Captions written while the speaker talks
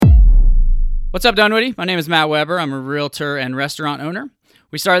What's up, Dunwoody? My name is Matt Weber. I'm a realtor and restaurant owner.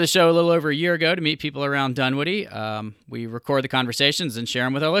 We started the show a little over a year ago to meet people around Dunwoody. We record the conversations and share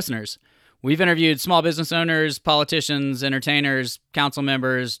them with our listeners. We've interviewed small business owners, politicians, entertainers, council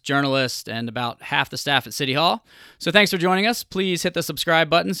members, journalists, and about half the staff at City Hall. So thanks for joining us. Please hit the subscribe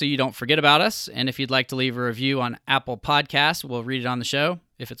button so you don't forget about us. And if you'd like to leave a review on Apple Podcasts, we'll read it on the show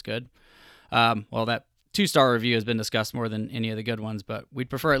if it's good. That 2-star review has been discussed more than any of the good ones, but we'd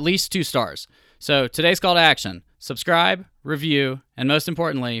prefer at least 2 stars. So today's call to action: subscribe, review, and most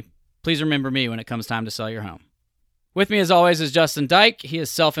importantly, please remember me when it comes time to sell your home. With me, as always, is Justin Dyke. He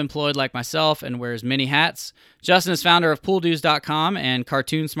is self-employed like myself and wears many hats. Justin is founder of pooldues.com and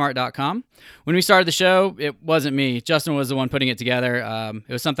cartoonsmart.com. When we started the show, it wasn't me. Justin was the one putting it together.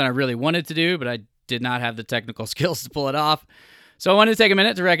 It was something I really wanted to do, but I did not have the technical skills to pull it off. So I wanted to take a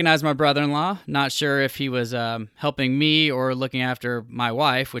minute to recognize my brother-in-law. Not sure if he was helping me or looking after my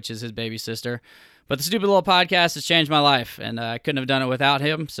wife, which is his baby sister. But the stupid little podcast has changed my life, and I couldn't have done it without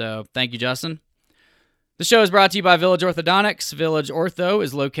him. So thank you, Justin. The show is brought to you by Village Orthodontics. Village Ortho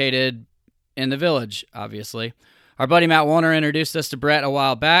is located in the Village, obviously. Our buddy Matt Warner introduced us to Brett a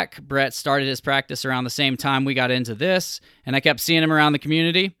while back. Brett started his practice around the same time we got into this, and I kept seeing him around the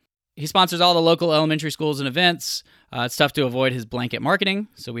community. He sponsors all the local elementary schools and events. It's tough to avoid his blanket marketing,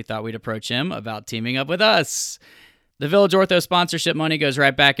 so we thought we'd approach him about teaming up with us. The Village Ortho sponsorship money goes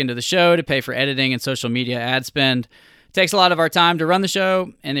right back into the show to pay for editing and social media ad spend. It takes a lot of our time to run the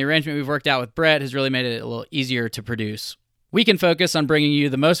show, and the arrangement we've worked out with Brett has really made it a little easier to produce. We can focus on bringing you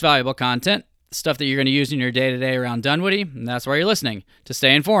the most valuable content, stuff that you're going to use in your day-to-day around Dunwoody, and that's why you're listening, to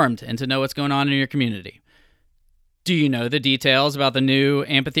stay informed and to know what's going on in your community. Do you know the details about the new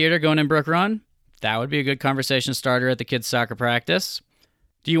amphitheater going in Brook Run? That would be a good conversation starter at the kids' soccer practice.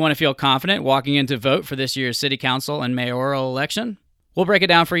 Do you want to feel confident walking in to vote for this year's city council and mayoral election? We'll break it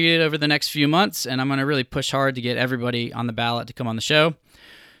down for you over the next few months, and I'm going to really push hard to get everybody on the ballot to come on the show.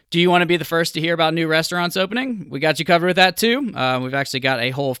 Do you want to be the first to hear about new restaurants opening? We got you covered with that too. We've actually got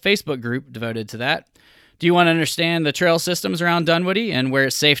a whole Facebook group devoted to that. Do you want to understand the trail systems around Dunwoody and where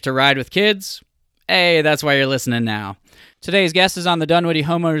it's safe to ride with kids? Hey, that's why you're listening now. Today's guest is on the Dunwoody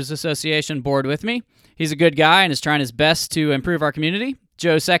Homeowners Association board with me. He's a good guy and is trying his best to improve our community.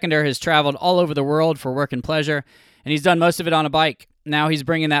 Joe Seconder has traveled all over the world for work and pleasure, and he's done most of it on a bike. Now he's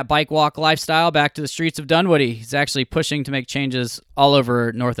bringing that bike walk lifestyle back to the streets of Dunwoody. He's actually pushing to make changes all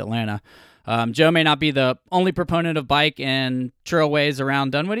over North Atlanta. Joe may not be the only proponent of bike and trailways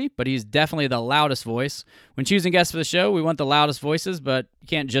around Dunwoody, but he's definitely the loudest voice. When choosing guests for the show, we want the loudest voices, but you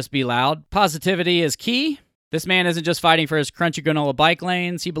can't just be loud. Positivity is key. This man isn't just fighting for his crunchy granola bike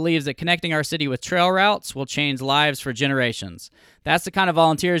lanes. He believes that connecting our city with trail routes will change lives for generations. That's the kind of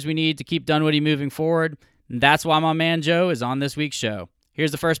volunteers we need to keep Dunwoody moving forward, and that's why my man Joe is on this week's show.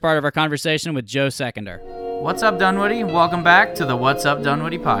 Here's the first part of our conversation with Joe Seconder. What's up, Dunwoody? Welcome back to the What's Up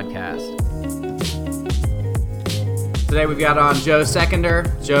Dunwoody podcast. Today we've got on Joe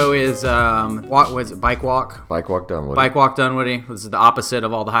Seconder. Joe is, Bike Walk? Bike Walk Dunwoody. Bike Walk Dunwoody. This is the opposite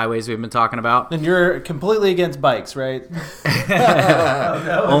of all the highways we've been talking about. And you're completely against bikes, right?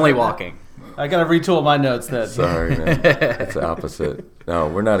 Only walking. I got to retool my notes then. Sorry, man. It's the opposite. No,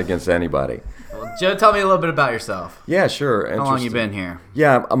 we're not against anybody. Well, Joe, tell me a little bit about yourself. Yeah, sure. How long you been here?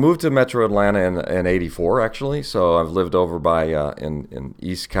 Yeah, I moved to Metro Atlanta in 84, actually. So I've lived over by in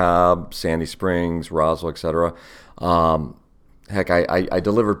East Cobb, Sandy Springs, Roswell, etc. I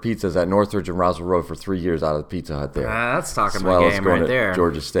delivered pizzas at Northridge and Roswell Road for 3 years out of the Pizza Hut there. That's talking my game right there.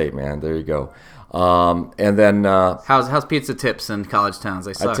 Georgia State, man. There you go. And then how's pizza tips in college towns?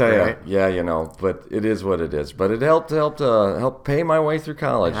 They suck, I tell you, right? Yeah, but it is what it is. But it helped pay my way through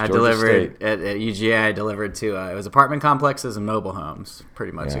college. I Georgia delivered State. at UGA. I delivered to it was apartment complexes and mobile homes,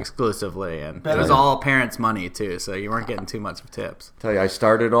 pretty much exclusively, and it was all parents' money too, so you weren't getting too much of tips. Tell you, I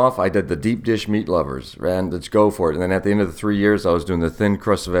started off. I did the deep dish meat lovers, and let's go for it. And then at the end of the 3 years, I was doing the thin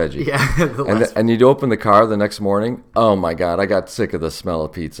crust veggie. Yeah, and you'd open the car the next morning. Oh my God, I got sick of the smell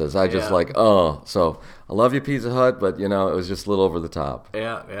of pizzas. I just so. I love you, Pizza Hut, but, it was just a little over the top.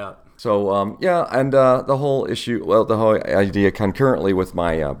 Yeah. So, and the whole issue, the whole idea concurrently with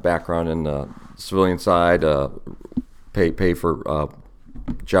my background in the civilian side, pay for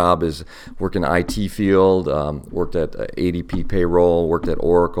job is work in the IT field, worked at ADP Payroll, worked at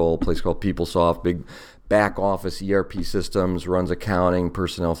Oracle, a place called PeopleSoft, big back office ERP systems, runs accounting,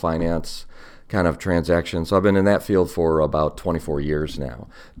 personnel finance kind of transactions. So I've been in that field for about 24 years now.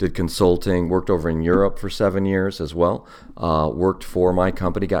 Did consulting, worked over in Europe for 7 years as well. Worked for my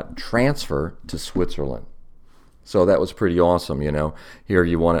company, got transferred to Switzerland. So that was pretty awesome, Here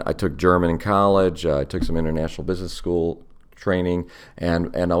I took German in college. I took some international business school training,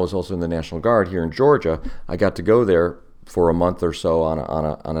 and I was also in the National Guard here in Georgia. I got to go there for a month or so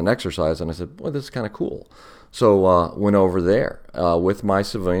on an exercise, and I said, "Boy, this is kind of cool." So went over there with my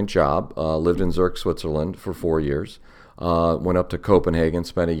civilian job. Lived in Zurich, Switzerland for 4 years. Went up to Copenhagen,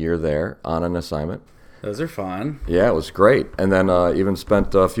 spent a year there on an assignment. Those are fun. Yeah, it was great. And then even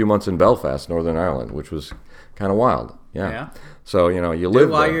spent a few months in Belfast, Northern Ireland, which was kind of wild. Yeah. So, you live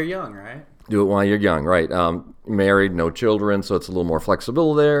while there. you're young, right? Do it while you're young, right? Married, no children, so it's a little more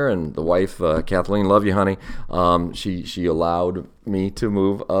flexible there. And the wife, Kathleen, love you, honey. She allowed me to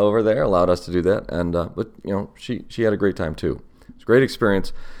move over there, allowed us to do that, and but she had a great time too. It's a great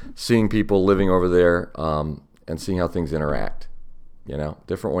experience seeing people living over there and seeing how things interact.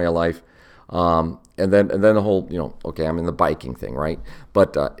 Different way of life. And then the whole, okay, I'm in the biking thing, right?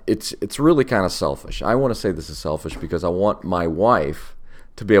 But it's really kind of selfish. I want to say this is selfish because I want my wife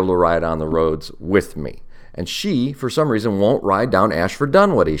to be able to ride on the roads with me. And she, for some reason, won't ride down Ashford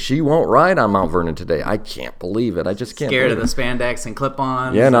Dunwoody. She won't ride on Mount Vernon today. I can't believe it. I just can't Scared of believe the spandex and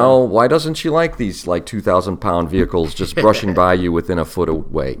clip-ons. Yeah, no. Why doesn't she like these 2,000-pound vehicles just brushing by you within a foot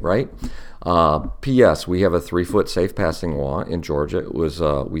away, right? P.S. We have a 3-foot safe passing law in Georgia. It was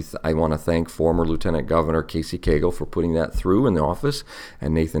I want to thank former Lieutenant Governor Casey Cagle for putting that through in the office,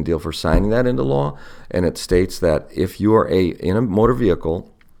 and Nathan Deal for signing that into law. And it states that if you are in a motor vehicle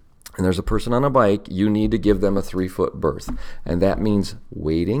and there's a person on a bike, you need to give them a 3-foot berth, and that means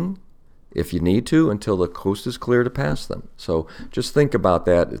waiting, if you need to, until the coast is clear to pass them. So just think about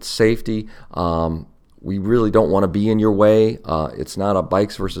that. It's safety. We really don't want to be in your way. It's not a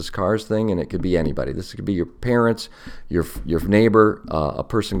bikes versus cars thing, and it could be anybody. This could be your parents, your neighbor, a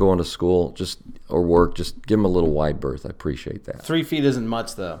person going to school, or work. Just give them a little wide berth. I appreciate that. 3 feet isn't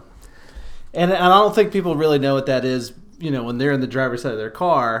much, though. And I don't think people really know what that is, when they're in the driver's side of their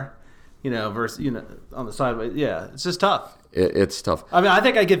car, versus, on the side. Yeah, it's just tough. It's tough. I mean, I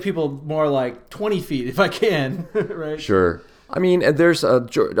think I give people more like 20 feet if I can, right? Sure. I mean, and there's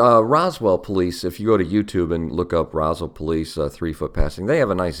Roswell Police. If you go to YouTube and look up Roswell Police 3-foot passing, they have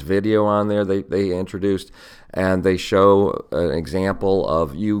a nice video on there they introduced, and they show an example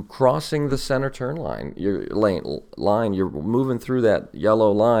of you crossing the center turn line. You're moving through that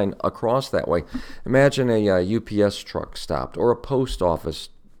yellow line across that way. Imagine a UPS truck stopped or a postal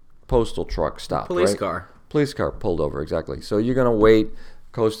truck stopped. Police car pulled over, exactly. So you're going to wait,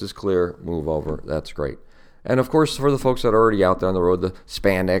 coast is clear, move over. That's great. And of course, for the folks that are already out there on the road, the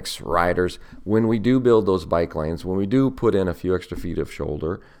spandex riders, when we do build those bike lanes, when we do put in a few extra feet of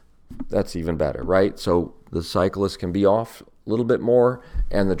shoulder, that's even better, right? So the cyclists can be off a little bit more,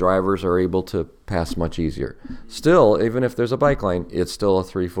 and the drivers are able to pass much easier. Still, even if there's a bike lane, it's still a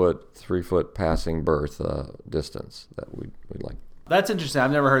 3-foot passing berth distance that we'd like. That's interesting. I've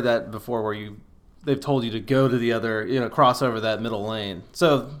never heard that before, where they've told you to go to the other, cross over that middle lane.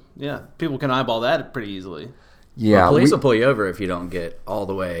 So, yeah, people can eyeball that pretty easily. Yeah. Police will pull you over if you don't get all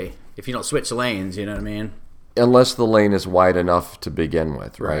the way, if you don't switch lanes, you know what I mean? Unless the lane is wide enough to begin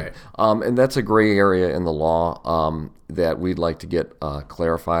with, right? And that's a gray area in the law that we'd like to get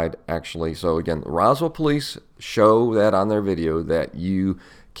clarified, actually. So, again, Roswell Police show that on their video that you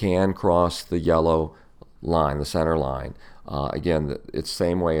can cross the yellow line, the center line. Again, it's the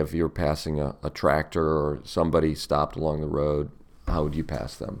same way if you're passing a tractor or somebody stopped along the road, how would you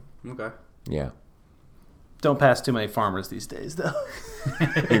pass them? Okay. Yeah. Don't pass too many farmers these days, though.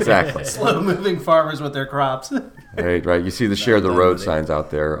 Exactly. Slow-moving farmers with their crops. Right. You see the share the road signs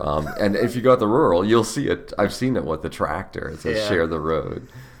out there. And if you go to the rural, you'll see it. I've seen it with the tractor. It says share the road.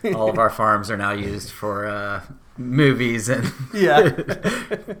 All of our farms are now used for movies and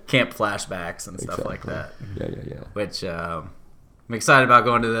camp flashbacks and stuff like that. Yeah. Which I'm excited about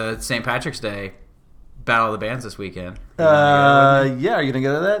going to the St. Patrick's Day Battle of the Bands this weekend. Are you going to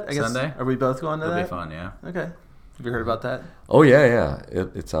go to that? I guess, Sunday? Are we both going to that? It'll be fun, yeah. Okay. Have you heard about that? Oh, yeah.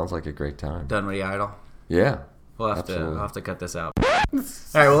 It sounds like a great time. Dunwoody Idol. Yeah. We'll have to cut this out. All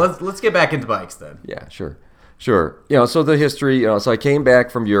right, well, let's get back into bikes then. Yeah, sure. So the history, so I came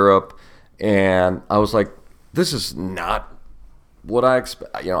back from Europe, and I was like, this is not what I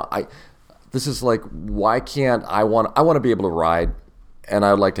expect. This is like, why can't I want to be able to ride, and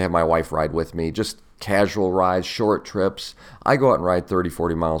I would like to have my wife ride with me, just casual rides, short trips. I go out and ride 30,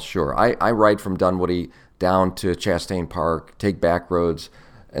 40 miles, sure. I ride from Dunwoody down to Chastain Park, take back roads,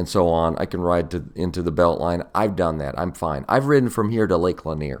 and so on. I can ride into the Beltline. I've done that. I'm fine. I've ridden from here to Lake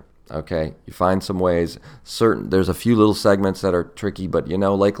Lanier. Okay, you find some ways. There's a few little segments that are tricky, but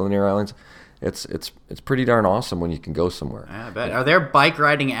Lake Lanier Islands, it's pretty darn awesome when you can go somewhere. I bet. Are there bike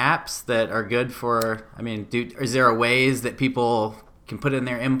riding apps that are good for? I mean, is there a ways that people can put in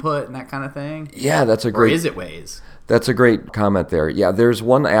their input and that kind of thing? Yeah, that's a great. Or is it Waze? That's a great comment there. Yeah, there's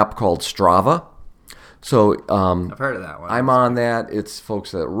one app called Strava. So I've heard of that one. I'm on that. It's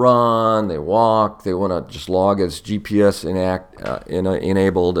folks that run, they walk, they want to just log as GPS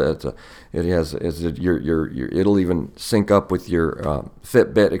enabled. It'll even sync up with your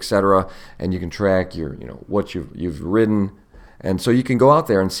Fitbit, etc., and you can track what you've ridden. And so you can go out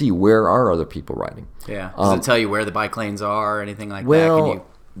there and see where are other people riding. Yeah. Does it tell you where the bike lanes are or anything like that? Well, Can you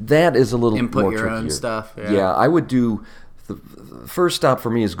that is a little input more your trickier. own stuff? Yeah, I would do. The first stop for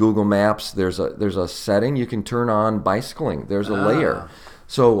me is Google Maps. There's a setting you can turn on bicycling. There's a layer.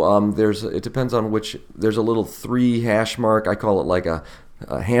 So it depends on which. There's a little 3 hash mark. I call it like a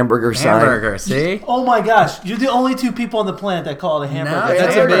hamburger sign. Hamburger, see? Oh my gosh, you're the only 2 people on the planet that call it a hamburger. No,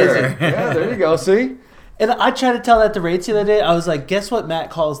 That's hamburger. amazing. Yeah, there you go. See. And I tried to tell that to Rach the other day. I was like, guess what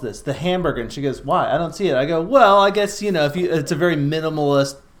Matt calls this? The hamburger. And she goes, why? I don't see it. I go, well, I guess, it's a very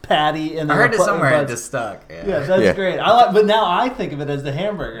minimalist patty. And I heard it somewhere but it just stuck. Yeah, that's great. But now I think of it as the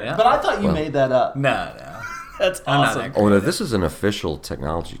hamburger. Yeah. But I thought you made that up. No. That's I'm not awesome. that Oh no, this is an official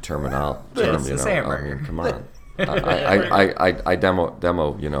technology term. It's hamburger. I mean, come on. I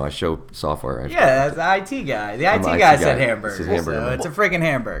demo. I show software. Yeah, that's the IT guy. The IT I'm guy IT said guy. hamburger. This is hamburger. So it's a freaking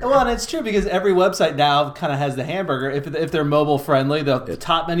hamburger. Well, and it's true because every website now kind of has the hamburger. If they're mobile friendly, the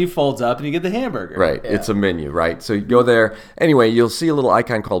top menu folds up and you get the hamburger. Right. Yeah. It's a menu, right? So you go there. Anyway, you'll see a little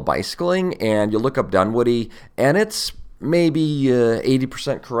icon called bicycling, and you'll look up Dunwoody, and it's maybe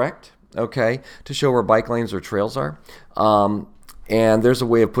 80% correct, okay, to show where bike lanes or trails are. And there's a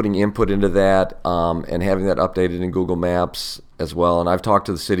way of putting input into that and having that updated in Google Maps as well. And I've talked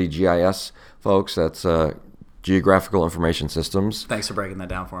to the city GIS folks. That's Geographical Information Systems. Thanks for breaking that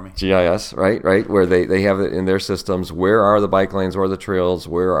down for me. GIS, right, where they have it in their systems. Where are the bike lanes or the trails?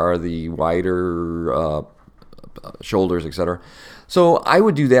 Where are the wider shoulders, etc.? So I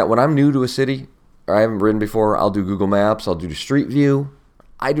would do that when I'm new to a city or I haven't ridden before. I'll do Google Maps. I'll do Street View.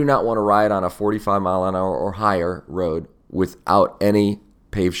 I do not want to ride on a 45 mile an hour or higher road without any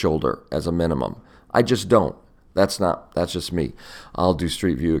paved shoulder as a minimum. I just don't. That's just me. I'll do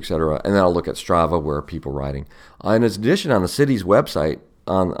Street View, etc. And then I'll look at Strava, where are people riding. In addition, on the city's website,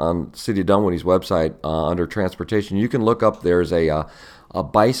 on City of Dunwoody's website, under transportation, you can look up, there's a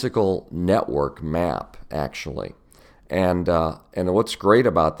bicycle network map, actually. And what's great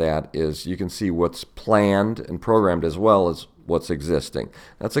about that is you can see what's planned and programmed as well as what's existing.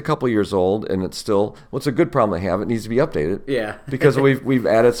 That's a couple years old, and it's still, what's a good problem to have? It needs to be updated. Yeah. Because we've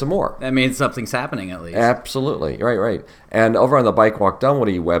added some more. That means something's happening at least. Absolutely. Right. And over on the Bike Walk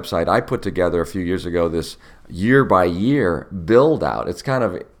Dunwoody website, I put together a few years ago this year-by-year build-out. It's kind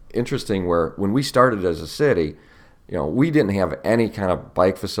of interesting where when we started as a city, we didn't have any kind of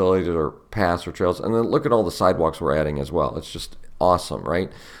bike facilities or paths or trails. And then look at all the sidewalks we're adding as well. It's just awesome,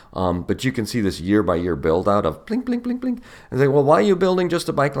 right? But you can see this year-by-year build-out of blink, blink, blink, blink. And say, well, why are you building just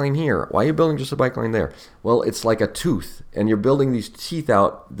a bike lane here? Why are you building just a bike lane there? Well, it's like a tooth, and you're building these teeth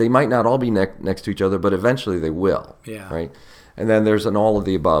out. They might not all be next to each other, but eventually they will, right? And then there's an all of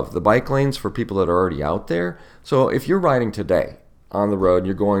the above. The bike lanes for people that are already out there. So if you're riding today on the road,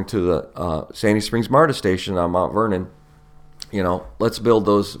 you're going to the Sandy Springs MARTA station on Mount Vernon, let's build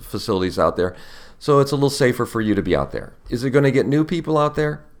those facilities out there. So it's a little safer for you to be out there. Is it going to get new people out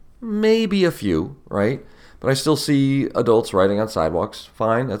there? Maybe a few, right? But I still see adults riding on sidewalks.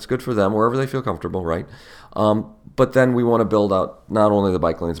 Fine, that's good for them, wherever they feel comfortable, right? But then we want to build out not only the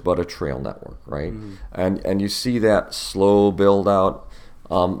bike lanes, but a trail network, right? And you see that slow build out.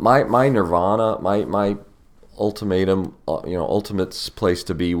 My nirvana, my ultimatum, ultimate place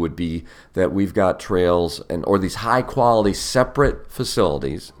to be would be that we've got trails or these high quality separate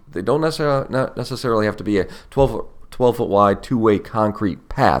facilities. They don't necessarily have to be a 12 foot wide, 2-way concrete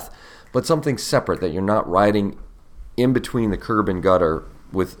path, but something separate that you're not riding in between the curb and gutter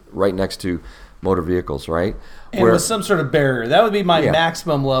with right next to motor vehicles, right? And with some sort of barrier. That would be my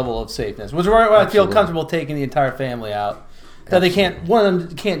maximum level of safeness, which is where I feel comfortable taking the entire family out. That one of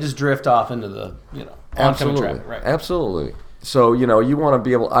them can't just drift off into the, oncoming traffic. Right. Absolutely. So, you want to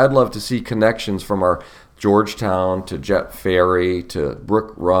be able, I'd love to see connections from our Georgetown to Jet Ferry to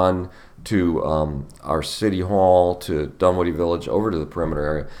Brook Run to our City Hall to Dunwoody Village over to the perimeter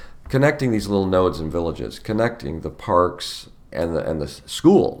area, connecting these little nodes and villages, connecting the parks and the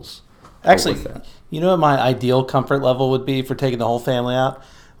schools. Actually, what my ideal comfort level would be for taking the whole family out?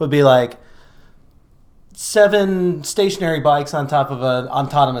 Would be like 7 stationary bikes on top of an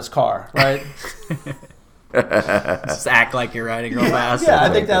autonomous car, right? Just act like you're riding real fast. Yeah, I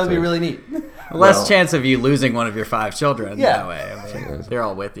think that would be really neat. Less chance of you losing one of your 5 children that way. I mean, they're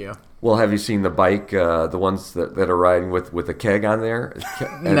all with you. Well, have you seen the bike, the ones that are riding with a keg on there?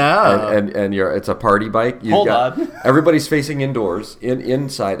 No. And it's a party bike. Hold on. Everybody's facing indoors,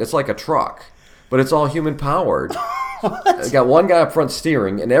 inside. It's like a truck, but it's all human powered. You got one guy up front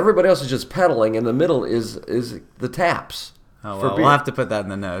steering, and everybody else is just pedaling. In the middle is the taps. Oh, for well, beer. we'll have to put that in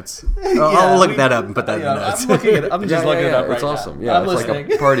the notes. I'll look that up and put that in the notes. I'm just looking it up right It's now. awesome. Yeah, I'm it's listening.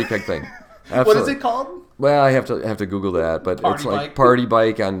 like a party keg thing. Absolutely. What is it called? Well, I have to Google that, but Party it's like bike. party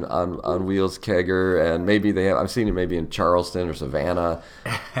bike on wheels, kegger, and maybe they have. I've seen it maybe in Charleston or Savannah.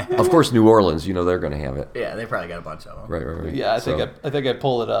 Of course, New Orleans. You know they're going to have it. Yeah, they probably got a bunch of them. Right. Yeah, I So, think I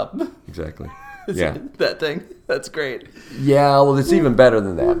pulled it up. exactly. Yeah. That thing. That's great. Yeah. Well, it's even better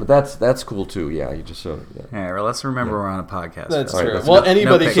than that, but that's cool too. Yeah. You just All right, well, let's remember we're on a podcast. That's All right, true. that's Well, good.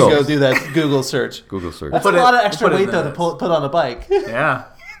 anybody No can go pixels. do that Google search. Google search. That's We'll a put lot it- of extra we'll put it weight, in though, the to put on a bike. Yeah.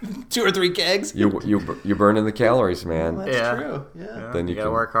 2 or 3 kegs. You're burning the calories, man. That's Yeah. true. Yeah. Then you you got to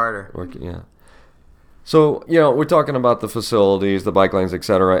can work harder. Yeah. So, we're talking about the facilities, the bike lanes, et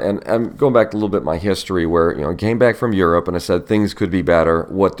cetera, and I'm going back a little bit my history where, I came back from Europe and I said things could be better.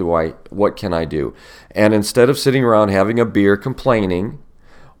 What can I do? And instead of sitting around having a beer complaining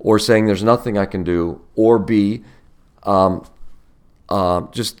or saying there's nothing I can do, or be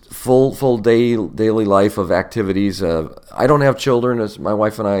just full daily life of activities. I don't have children, as my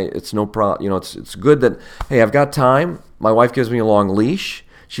wife and I. It's no problem. It's good that, hey, I've got time. My wife gives me a long leash.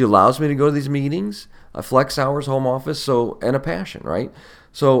 She allows me to go to these meetings, flex hours, home office, and a passion, right?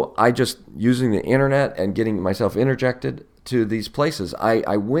 So I just using the internet and getting myself interjected to these places.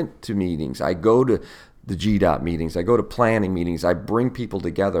 I went to meetings. I go to the GDOT meetings. I go to planning meetings. I bring people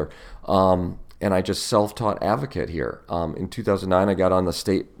together. And I just self-taught advocate here. In 2009, I got on the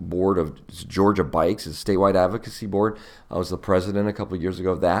state board of Georgia Bikes, it's a statewide advocacy board. I was the president a couple of years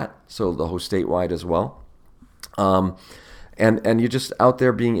ago of that, so the whole statewide as well. And you're just out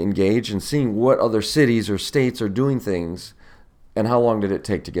there being engaged and seeing what other cities or states are doing things, and how long did it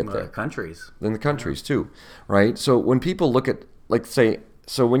take to get there? Countries. In the countries too, right? So when people look at,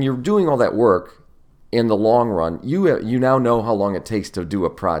 so when you're doing all that work in the long run, you now know how long it takes to do a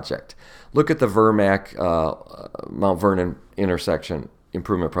project. Look at the Vermac Mount Vernon intersection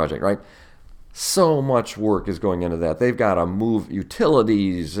improvement project, right? So much work is going into that. They've got to move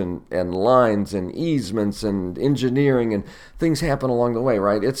utilities and lines and easements and engineering, and things happen along the way,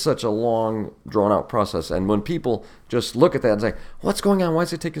 right? It's such a long, drawn-out process. And when people just look at that and say, what's going on? Why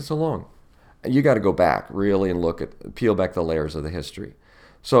is it taking so long? You got to go back really and peel back the layers of the history.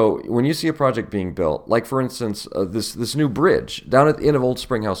 So when you see a project being built, like for instance, this new bridge down at the end of Old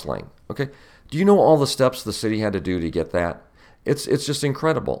Springhouse Lane, okay? Do you know all the steps the city had to do to get that? It's just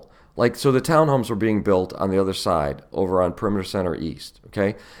incredible. So the townhomes were being built on the other side, over on Perimeter Center East,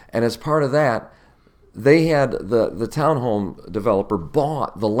 okay? And as part of that, they had the townhome developer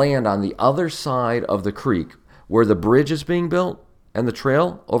bought the land on the other side of the creek where the bridge is being built and the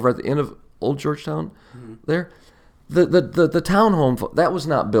trail over at the end of Old Georgetown there. The townhome, that was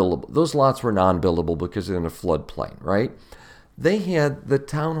not buildable. Those lots were non-buildable because they're in a floodplain, right? They had the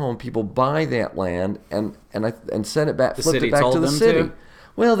townhome people buy that land and send it back, flip it back to the city.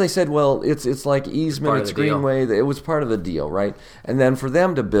 Well, they said, it's like easement, it's greenway. It was part of the deal, right? And then for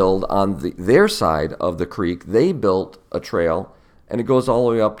them to build on their side of the creek, they built a trail, and it goes all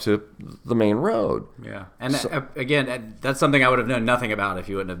the way up to the main road. Yeah, and again, that's something I would have known nothing about if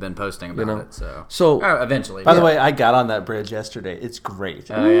you wouldn't have been posting about it. So eventually. By the way, I got on that bridge yesterday. It's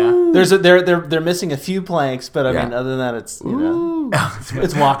great. Oh yeah. They're missing a few planks, but I mean, other than that, it's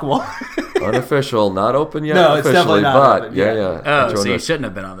it's walkable. Unofficial, not open yet. No, it's officially, definitely not but open, yeah. Oh, so you shouldn't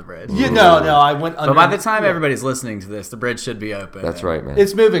have been on the bridge. No, I went under. But by the time everybody's listening to this, the bridge should be open. That's right, man.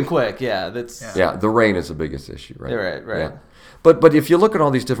 It's moving quick. Yeah, the rain is the biggest issue, right? Right. Yeah. But if you look at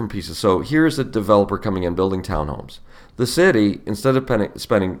all these different pieces, so here's a developer coming in building townhomes. The city, instead of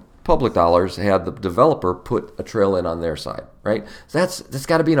spending public dollars, had the developer put a trail in on their side, right? So that's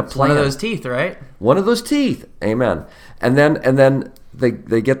got to be in a plan. One of those teeth, right? One of those teeth. Amen. And then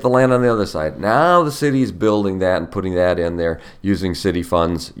they get the land on the other side. Now the city's building that and putting that in there using city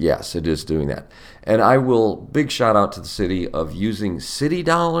funds. Yes, it is doing that. And big shout out to the city of using city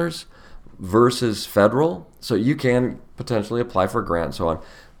dollars versus federal. So you can potentially apply for a grant and so on,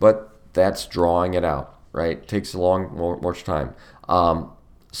 but that's drawing it out, right? Takes more time.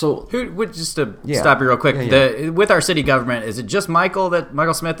 So just to stop you real quick, with our city government, is it just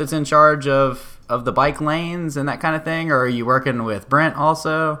Michael Smith that's in charge of the bike lanes and that kind of thing, or are you working with Brent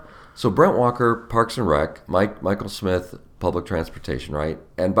also? So Brent Walker, Parks and Rec, Michael Smith, Public Transportation, right?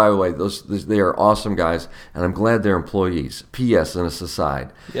 And by the way, they are awesome guys, and I'm glad they're employees. P.S. and this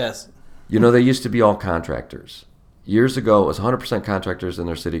aside. Yes. They used to be all contractors. Years ago, it was 100% contractors in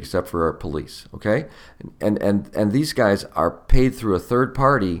their city except for our police, okay? And these guys are paid through a third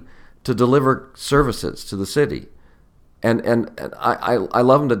party to deliver services to the city. And I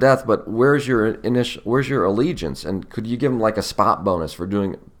love them to death, but where's your allegiance? And could you give them like a spot bonus for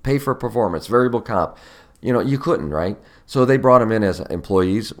doing pay for performance, variable comp? You couldn't, right? So they brought them in as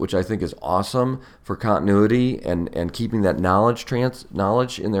employees, which I think is awesome for continuity and keeping that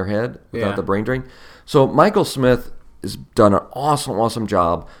knowledge in their head without the brain drain. So Michael Smith has done an awesome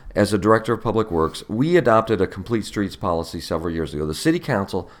job as a director of public works. We adopted a complete streets policy several years ago. The city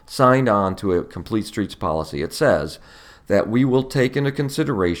council signed on to a complete streets policy. It says that we will take into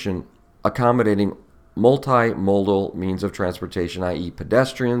consideration accommodating multimodal means of transportation, i.e.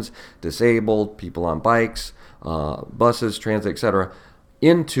 pedestrians, disabled, people on bikes, buses, transit, etc.,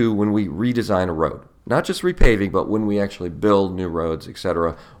 into when we redesign a road. Not just repaving, but when we actually build new roads,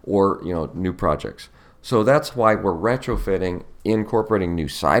 etc., or new projects. So that's why we're retrofitting, incorporating new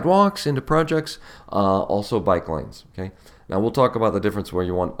sidewalks into projects, also bike lanes. Okay. Now we'll talk about the difference where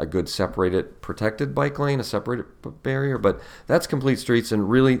you want a good separated, protected bike lane, a separated barrier, but that's complete streets, and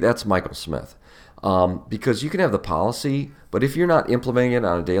really that's Michael Smith. Because you can have the policy, but if you're not implementing it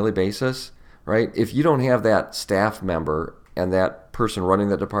on a daily basis, right? If you don't have that staff member and that person running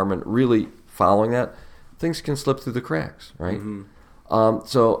that department really following that, things can slip through the cracks, right? Mm-hmm.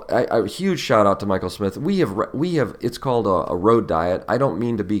 So a huge shout out to Michael Smith. We have it's called a road diet. I don't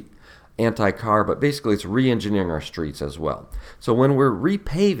mean to be anti-car, but basically it's re-engineering our streets as well. So when we're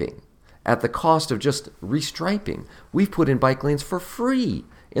repaving at the cost of just restriping, we've put in bike lanes for free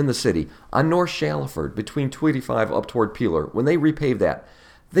in the city. On North Shallowford, between 285 up toward Peeler, when they repaved that,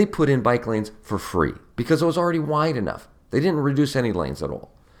 they put in bike lanes for free because it was already wide enough. They didn't reduce any lanes at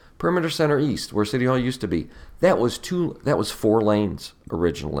all. Perimeter Center East, where City Hall used to be, that was 4 lanes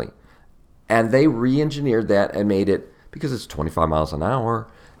originally. And they re-engineered that and made it, because it's 25 miles an hour,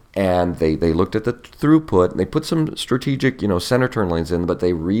 and they looked at the throughput, and they put some strategic, center turn lanes in, but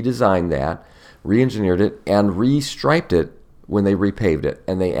they redesigned that, re-engineered it, and restriped it when they repaved it,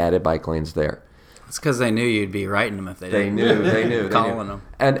 and they added bike lanes there. It's because they knew you'd be writing them if they didn't. They knew. Calling them.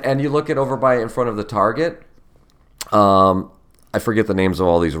 And you look at over by in front of the Target, I forget the names of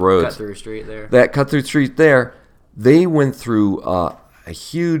all these roads. Cut-through street there. That cut-through street there, they went through a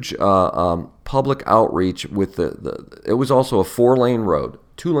huge public outreach with it was also a 4-lane road,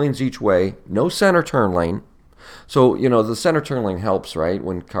 2 lanes each way, no center turn lane. So, the center turn lane helps, right?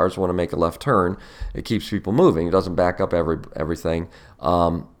 When cars want to make a left turn, it keeps people moving. It doesn't back up everything.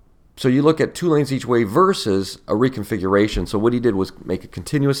 So you look at 2 lanes each way versus a reconfiguration. So what he did was make a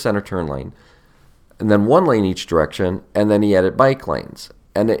continuous center turn lane, and then 1 lane each direction, and then he added bike lanes.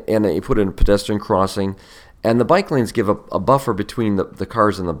 And he put in a pedestrian crossing, and the bike lanes give a buffer between the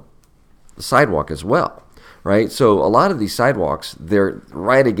cars and the sidewalk as well, right? So a lot of these sidewalks, they're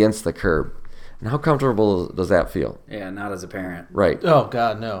right against the curb. And how comfortable does that feel? Yeah, not as a parent. Right. Oh,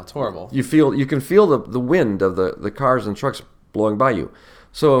 God, no. It's horrible. You can feel the wind of the cars and trucks blowing by you.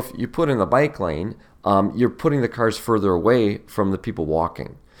 So if you put in the bike lane, you're putting the cars further away from the people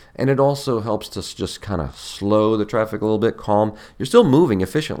walking. And it also helps to just kind of slow the traffic a little bit, calm. You're still moving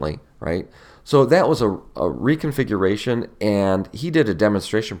efficiently, right? So that was a reconfiguration, and he did a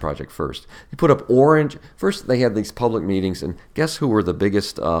demonstration project first. He put up orange. First, they had these public meetings, and guess who were the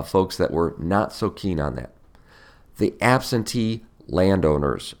biggest folks that were not so keen on that? The absentee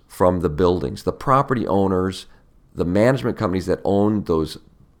landowners from the buildings, the property owners, the management companies that owned those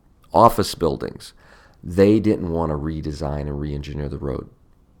office buildings. They didn't want to redesign and re-engineer the road.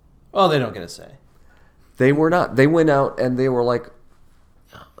 Oh, they don't get a say. They were not. They went out and they were like,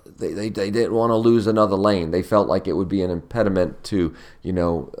 they didn't want to lose another lane. They felt like it would be an impediment to,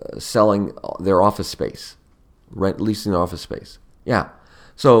 selling their office space, leasing their office space. Yeah.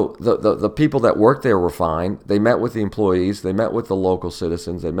 So the people that worked there were fine. They met with the employees. They met with the local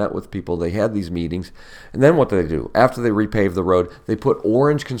citizens. They met with people. They had these meetings. And then what did they do? After they repaved the road, they put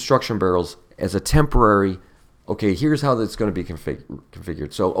orange construction barrels as a temporary, okay, here's how that's going to be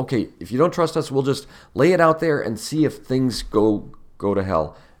configured. So, okay, if you don't trust us, we'll just lay it out there and see if things go to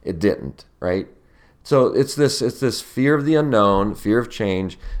hell. It didn't, right? So it's this fear of the unknown, fear of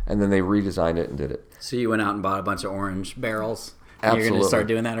change, and then they redesigned it and did it. So you went out and bought a bunch of orange barrels. Absolutely. You're going to start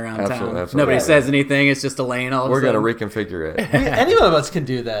doing that around town. Absolutely. Nobody says anything. It's just a lane all of a sudden. sudden. We're going to reconfigure it. Any one of us can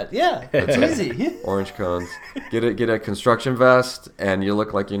do that. Yeah, it's easy. Orange cones. Get a construction vest, and you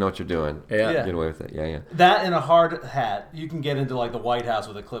look like you know what you're doing. Yeah. Get away with it. Yeah. That and a hard hat. You can get into like the White House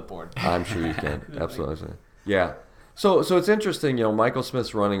with a clipboard. I'm sure you can. Absolutely. Yeah. So it's interesting, Michael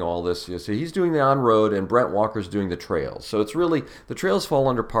Smith's running all this. So he's doing the on-road, and Brent Walker's doing the trails. So it's really, the trails fall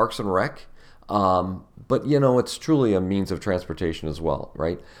under Parks and Rec. But, it's truly a means of transportation as well,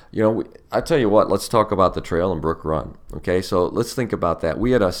 right? I tell you what, let's talk about the trail and Brook Run, okay? So let's think about that.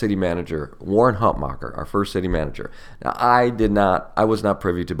 We had a city manager, Warren Huntmacher, our first city manager. Now, I was not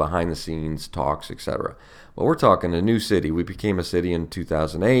privy to behind-the-scenes talks, etc. But we're talking a new city. We became a city in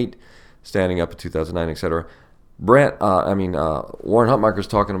 2008, standing up in 2009, etc. Warren Huntmacher's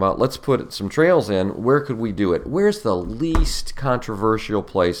talking about, let's put some trails in. Where could we do it? Where's the least controversial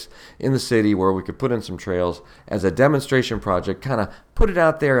place in the city where we could put in some trails as a demonstration project, kind of put it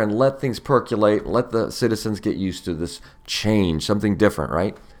out there and let things percolate, and let the citizens get used to this change, something different,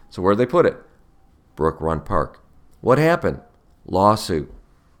 right? So where'd they put it? Brook Run Park. What happened? Lawsuit.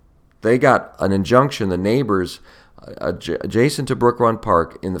 They got an injunction, the neighbors adjacent to Brook Run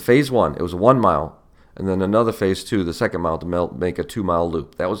Park in the phase 1, it was 1 mile, and then another phase 2, the second mile, to make a 2-mile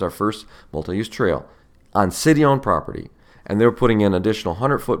loop. That was our first multi-use trail on city-owned property. And they were putting in an additional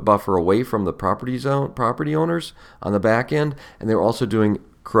 100-foot buffer away from the property owners on the back end, and they were also doing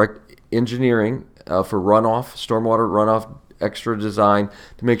correct engineering for runoff, stormwater runoff, extra design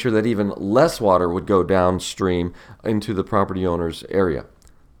to make sure that even less water would go downstream into the property owner's area.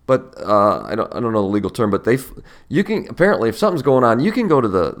 But I don't know the legal term, but you can apparently, if something's going on, you can go to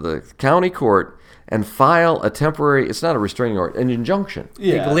the county court and file a temporary, it's not a restraining order, an injunction.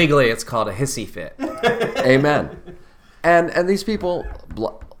 Yeah. Legally, it's called a hissy fit. Amen. And these people,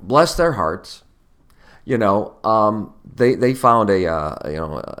 bless their hearts, they found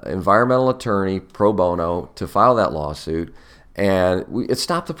a environmental attorney pro bono to file that lawsuit, and it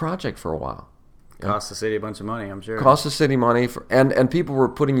stopped the project for a while. Cost the city a bunch of money, I'm sure. Cost the city money, and people were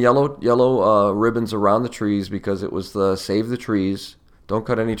putting yellow ribbons around the trees because it was the save the trees. Don't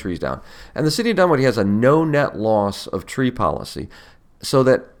cut any trees down. And the city of Dunwoody has a no net loss of tree policy, so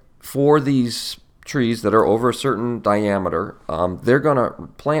that for these trees that are over a certain diameter, they're going to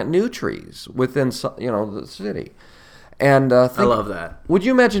plant new trees within the city. And I love that. Would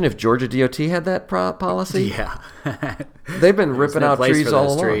you imagine if Georgia DOT had that policy? Yeah. They've been ripping out trees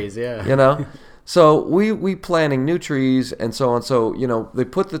all along. Trees, yeah. So we planting new trees and so on. So they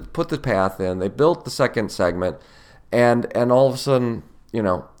put the path in. They built the second segment, and all of a sudden,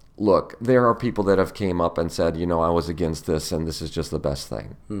 look, there are people that have came up and said, I was against this, and this is just the best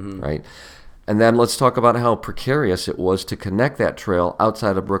thing, right? And then let's talk about how precarious it was to connect that trail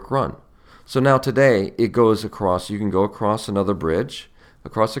outside of Brook Run. So now today it goes across. You can go across another bridge,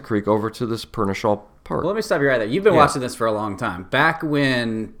 across the creek, over to this Pernishaw Park. Well, let me stop you right there. You've been watching this for a long time. Back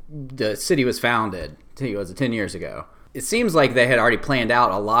when the city was founded, was it 10 years ago? It seems like they had already planned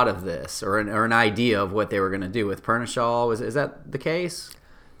out a lot of this, or an idea of what they were going to do with Pernishaw. Is that the case?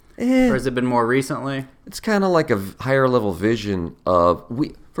 Or has it been more recently? It's kind of like a higher level vision of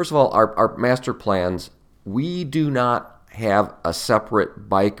First of all, our master plans, we do not have a separate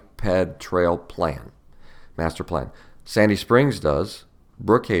bike ped trail plan, master plan. Sandy Springs does,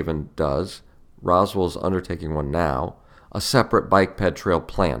 Brookhaven does, Roswell's undertaking one now, a separate bike ped trail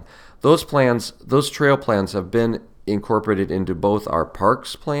plan. Those trail plans have been incorporated into both our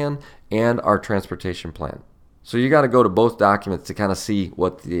parks plan and our transportation plan. So you got to go to both documents to kind of see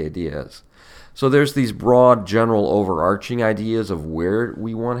what the idea is. So there's these broad, general, overarching ideas of where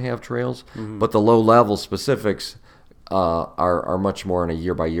we want to have trails, but the low-level specifics are much more on a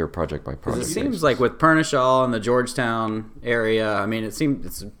year-by-year, project-by-project basis. It seems like with Pernishaw and the Georgetown area, I mean, it's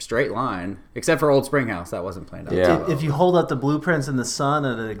a straight line, except for Old Springhouse. That wasn't planned out. Yeah. If you hold up the blueprints in the sun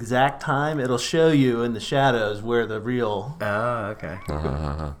at an exact time, it'll show you in the shadows where the real... Oh, okay.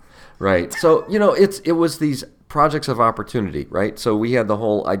 Right. So, it was these projects of opportunity, right? So we had the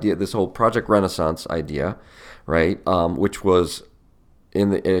whole idea, this whole Project Renaissance idea, right, which was in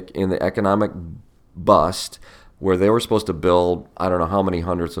the economic bust, where they were supposed to build, I don't know how many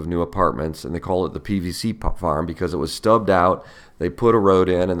hundreds of new apartments, and they call it the PVC farm because it was stubbed out. They put a road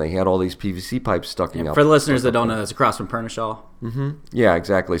in, and they had all these PVC pipes stucking up. For the listeners that don't know, it's across from Pernishaw. Mm-hmm. Yeah,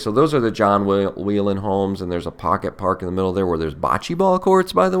 exactly. So those are the John Whelan homes, and there's a pocket park in the middle there where there's bocce ball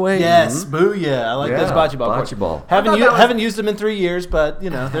courts, by the way. Yes, booyah. I like those bocce ball courts. Ball. Haven't used them in 3 years, but, they're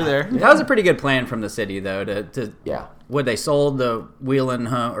there. That was a pretty good plan from the city, though, to Would they sold the Whelan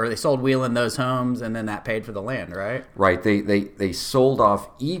home, or they sold Whelan those homes, and then that paid for the land, right? Right. They sold off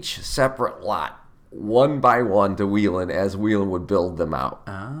each separate lot, one by one, to Whelan as Whelan would build them out.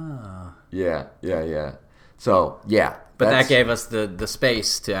 Oh. Yeah. So, yeah. But that gave us the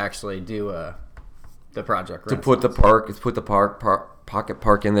space to actually do the project. To put the pocket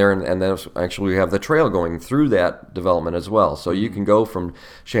park in there, and then actually we have the trail going through that development as well. So you can go from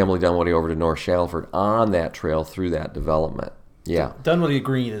Chamblee Dunwoody over to North Shalford on that trail through that development. Yeah. Dunwoody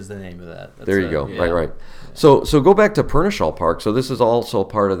Green is the name of that. There you go. Yeah. Right. So go back to Pernishaw Park. So this is also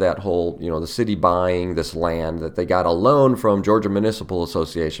part of that whole, the city buying this land that they got a loan from Georgia Municipal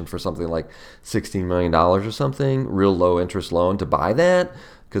Association for something like $16 million or something, real low interest loan to buy that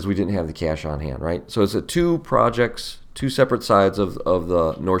because we didn't have the cash on hand, right? So it's two projects, two separate sides of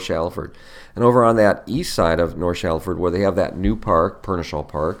the North Shallowford. And over on that east side of North Shallowford where they have that new park, Pernishaw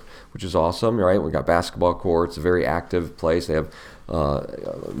Park, which is awesome, right? We got basketball courts, a very active place. They have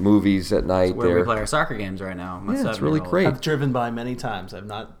movies at night. It's where we play our soccer games right now. It's really great. I've driven by many times. I've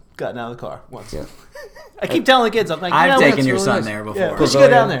not gotten out of the car once. Yeah. I keep telling the kids, I'm like, I've taken your son there before. Yeah, we should go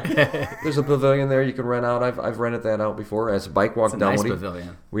down there. There's a pavilion there you can rent out. I've rented that out before as a bike walk down. Nice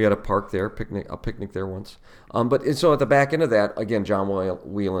pavilion. We had a park there, a picnic there once. So at the back end of that, again, John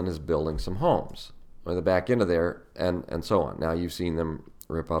Whelan is building some homes at the back end of there, and so on. Now you've seen them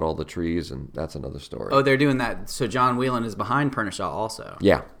rip out all the trees, and that's another story. Oh, they're doing that. So John Whelan is behind Pernishaw also.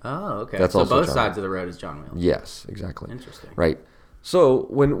 Yeah. Oh, okay. That's so also both John sides of the road is John Whelan. Yes, exactly. Interesting. Right. So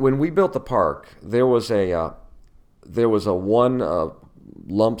when we built the park, there was a one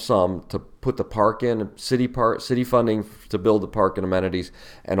lump sum to put the park in, city funding to build the park and amenities,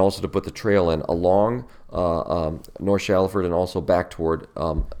 and also to put the trail in along North Shallowford and also back toward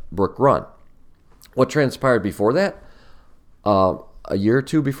Brook Run. What transpired before that? A year or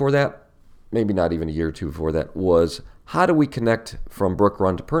two before that, maybe not even a year or two before that, was how do we connect from Brook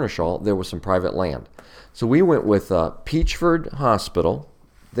Run to Pernishaw? There was some private land. So we went with Peachford Hospital.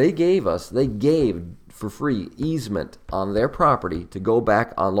 They gave for free easement on their property to go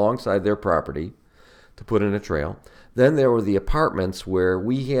back alongside their property to put in a trail. Then there were the apartments where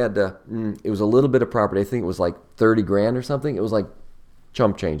we had, it was a little bit of property. I think it was like $30,000 or something. It was like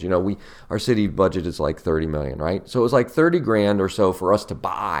chump change. Our city budget is like $30 million, right? So it was like $30,000 or so for us to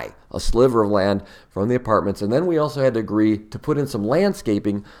buy a sliver of land from the apartments. And then we also had to agree to put in some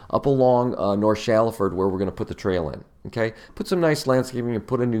landscaping up along North Shallowford where we're going to put the trail in, okay? Put some nice landscaping and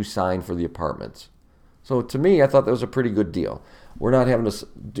put a new sign for the apartments. So to me, I thought that was a pretty good deal. We're not having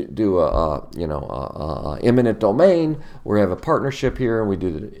to do a eminent domain. We have a partnership here and we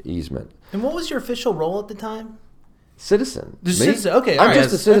do the easement. And what was your official role at the time? Citizen. Citizen. Okay, I'm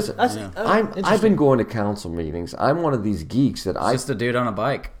just a citizen. Yeah. I've been going to council meetings. I'm one of these geeks that just a dude on a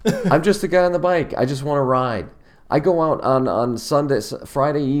bike. I'm just a guy on the bike. I just want to ride. I go out on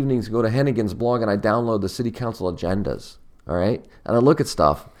Friday evenings, go to Hennigan's blog, and I download the city council agendas. All right, and I look at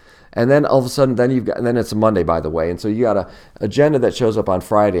stuff, and then all of a sudden, and then it's a Monday, by the way, and so you got an agenda that shows up on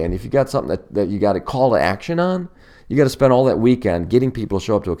Friday, and if you got something that you got a call to action on, you got to spend all that weekend getting people to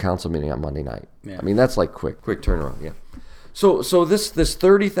show up to a council meeting on Monday night. Yeah. I mean, that's like quick turnaround. Yeah. So this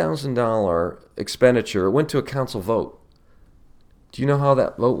 $30,000 expenditure went to a council vote. Do you know how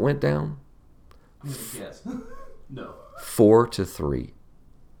that vote went down? Yes. No. 4-3.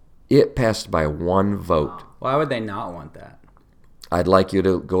 It passed by one vote. Why would they not want that? I'd like you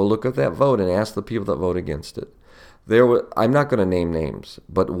to go look at that vote and ask the people that vote against it. I'm not going to name names,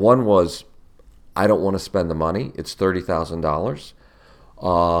 but one was, I don't want to spend the money. It's $30,000.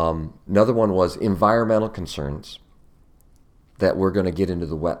 Another one was environmental concerns that we're going to get into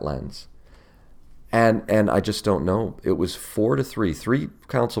the wetlands. And I just don't know. It was 4-3. 3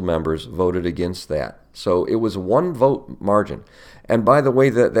 council members voted against that. So it was one vote margin. And by the way,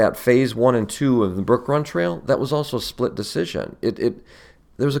 that phase 1 and 2 of the Brook Run Trail, that was also a split decision. There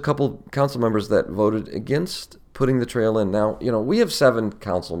was a couple council members that voted against putting the trail in. Now, we have 7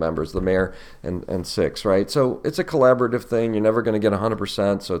 council members, the mayor and 6, right? So it's a collaborative thing. You're never going to get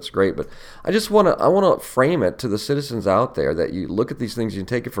 100%, so it's great. But I want to frame it to the citizens out there that you look at these things, you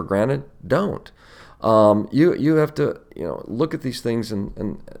take it for granted. Don't. You have to look at these things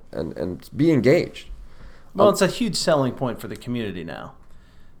and be engaged. Well, it's a huge selling point for the community now.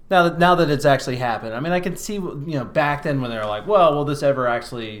 Now that it's actually happened. I mean, I can see, back then when they were like, well, will this ever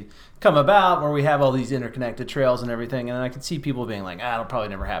actually come about where we have all these interconnected trails and everything? And I can see people being like, it'll probably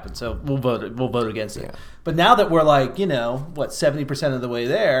never happen, so we'll vote against it. Yeah. But now that we're like, 70% of the way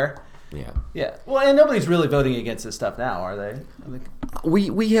there. Yeah. Yeah. Well, and nobody's really voting against this stuff now, are they?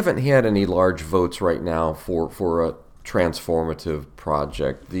 We haven't had any large votes right now for a transformative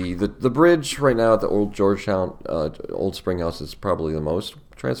project. The bridge right now at the old Georgetown Old Spring House is probably the most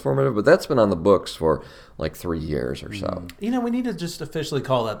transformative, but that's been on the books for like 3 years or so. We need to just officially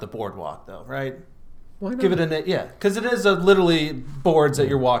call that the boardwalk, though, right? Why not? Give it because it is literally boards that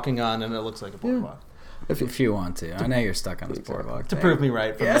you're walking on, and it looks like a boardwalk. Yeah. If you want to. I know you're stuck on this boardwalk. To prove me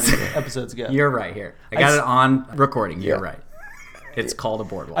right from many episodes ago. You're right here. I got it on recording. You're right. It's called a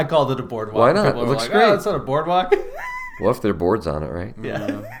boardwalk. I called it a boardwalk. Why not? It looks great. It's not a boardwalk. Well, if there are boards on it, right?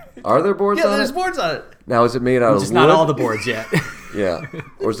 Yeah. Are there boards Yeah, on there's it? boards on it. Now, is it made out of Just wood? not all the boards yet. Yeah.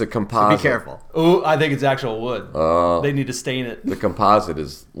 Or is it Be composite? careful. Oh, I think it's actual wood. They need to stain it. The composite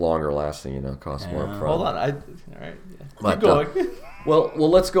is longer lasting, costs more upfront. Hold on. All right. Yeah. But, Keep going. Well,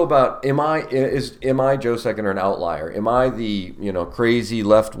 let's go about. Am I Joe Seconder an outlier? Am I the crazy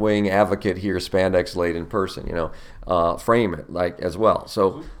left wing advocate here, spandex laden person? Frame it like as well.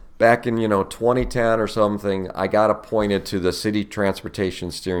 So back in 2010 or something, I got appointed to the City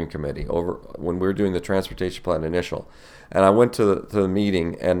Transportation Steering Committee over when we were doing the transportation plan initial, and I went to the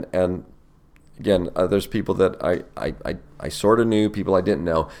meeting and again, there's people that I sort of knew, people I didn't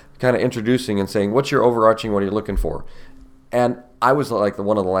know, kind of introducing and saying, "What's your overarching? What are you looking for?" And I was like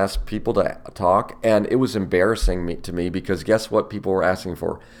one of the last people to talk, and it was embarrassing to me because guess what people were asking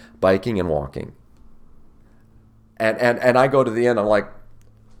for? Biking and walking. And I go to the end, I'm like,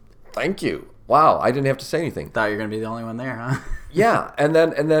 thank you. Wow, I didn't have to say anything. Thought you were going to be the only one there, huh? Yeah, and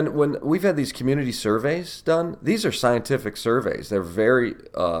then when we've had these community surveys done, these are scientific surveys. They're very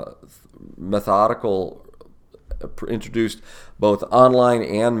methodical, introduced both online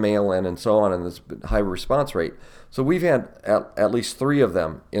and mail-in and so on, and this high response rate. So we've had at least 3 of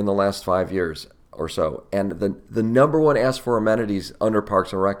them in the last 5 years or so. And the number one asked for amenities under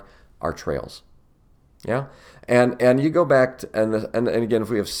Parks and Rec are trails. Yeah, and you go back to, and again, if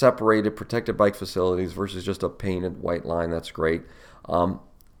we have separated protected bike facilities versus just a painted white line, that's great.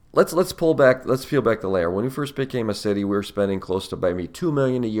 Let's peel back the layer. When we first became a city, we were spending close to maybe $2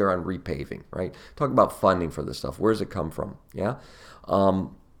 million a year on repaving. Right? Talk about funding for this stuff. Where does it come from? Yeah.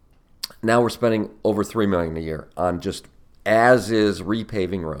 Now we're spending over $3 million a year on just as-is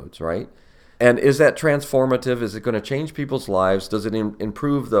repaving roads, right? And is that transformative? Is it going to change people's lives? Does it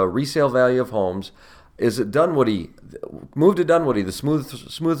improve the resale value of homes? Is it Dunwoody? Move to Dunwoody, the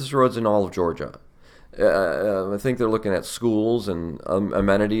smoothest roads in all of Georgia. I think they're looking at schools and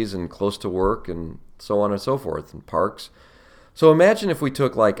amenities and close to work and so on and so forth, and parks. So imagine if we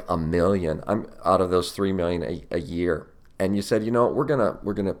took like $1 million out of those $3 million a year, and you said, we're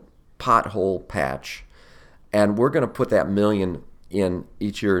gonna pothole patch, and we're gonna put that $1 million in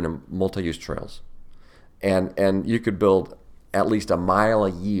each year in multi-use trails, and you could build at least a mile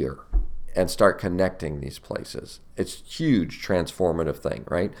a year and start connecting these places. It's huge, transformative thing,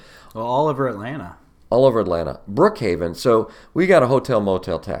 right? Well, all over Atlanta. All over Atlanta. Brookhaven, so we got a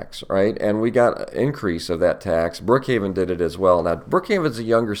hotel-motel tax, right? And we got an increase of that tax. Brookhaven did it as well. Now, Brookhaven's a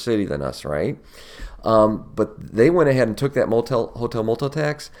younger city than us, right? But they went ahead and took that hotel-motel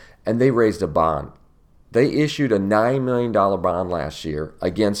tax, and they raised a bond. They issued a $9 million bond last year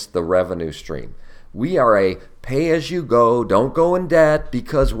against the revenue stream. We are a pay-as-you-go, don't go in debt,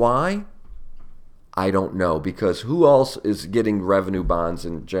 because why? I don't know, because who else is getting revenue bonds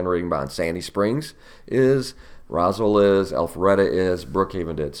and generating bonds? Sandy Springs is, Roswell is, Alpharetta is,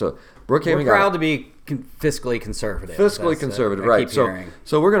 Brookhaven did. So Brookhaven We're proud to be fiscally conservative. Fiscally conservative, right.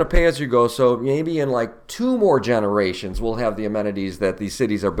 So we're going to pay as you go. So maybe in like 2 more generations, we'll have the amenities that these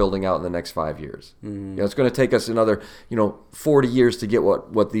cities are building out in the next 5 years. Mm-hmm. It's going to take us another 40 years to get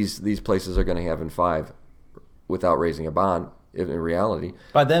what these places are going to have in 5 without raising a bond. In reality,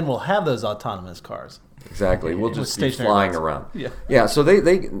 by then we'll have those autonomous cars. Exactly, we'll just be lights flying around. Yeah. So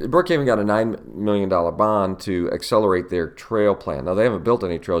Brookhaven got a $9 million bond to accelerate their trail plan. Now they haven't built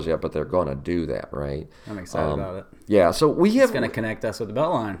any trails yet, but they're going to do that, right? I'm excited about it. Yeah, so it's going to connect us with the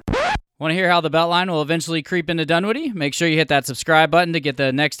Beltline. Want to hear how the Beltline will eventually creep into Dunwoody? Make sure you hit that subscribe button to get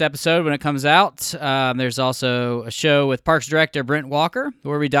the next episode when it comes out. There's also a show with Parks Director Brent Walker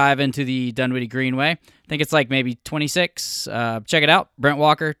where we dive into the Dunwoody Greenway. I think it's like maybe 26. Check it out. Brent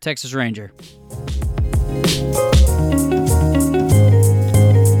Walker, Texas Ranger.